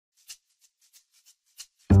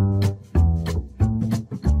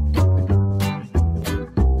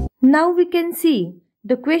Now we can see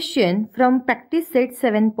the question from practice set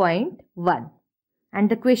 7.1, and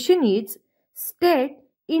the question is, state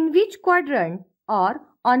in which quadrant or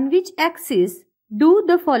on which axis do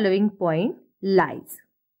the following point lies.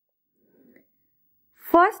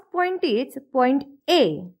 First point is point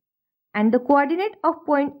A, and the coordinate of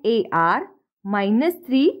point A are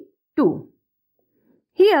 -3, 2.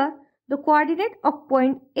 Here the coordinate of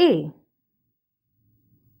point A.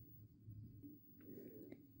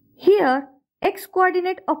 Here x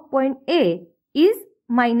coordinate of point A is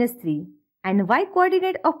 -3 and y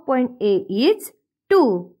coordinate of point A is 2.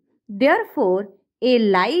 Therefore, A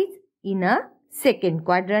lies in a second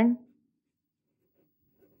quadrant.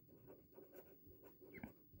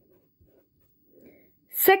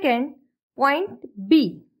 Second, point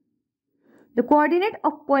B. The coordinate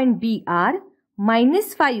of point B are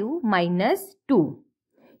 -5, -2.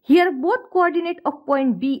 Here both coordinate of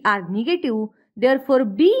point B are negative. Therefore,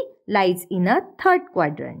 B lies in a third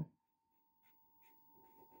quadrant.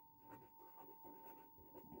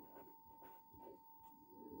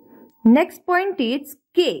 Next point is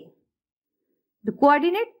K. The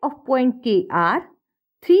coordinate of point K are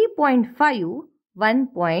 3.5,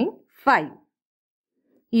 1.5.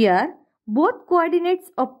 Here, both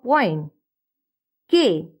coordinates of point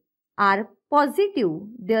K are positive.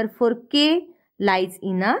 Therefore, K lies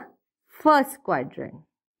in a first quadrant.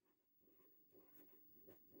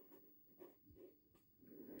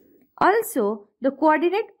 Also, the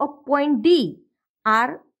coordinate of point D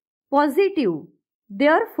are positive.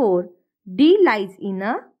 Therefore, D lies in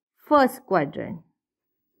a first quadrant.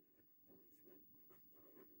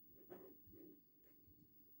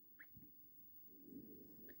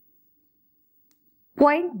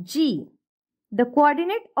 Point G. The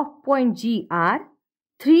coordinate of point G are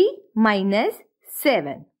 3,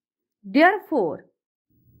 -7. Therefore,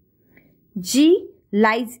 G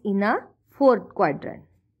lies in a fourth quadrant.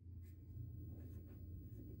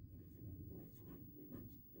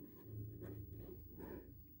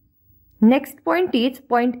 Next point is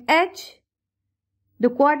point H. The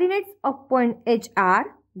coordinates of point H are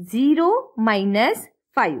 0,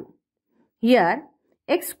 -5. Here,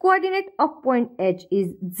 x coordinate of point H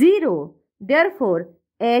is 0. Therefore,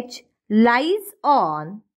 H lies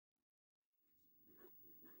on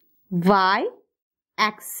y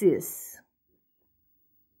axis.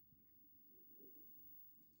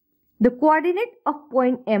 The coordinate of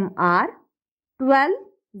point M are 12,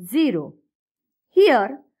 0.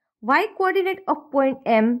 Here, y coordinate of point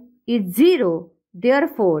M is 0.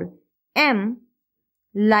 Therefore, M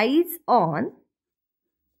lies on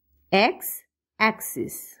x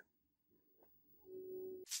axis.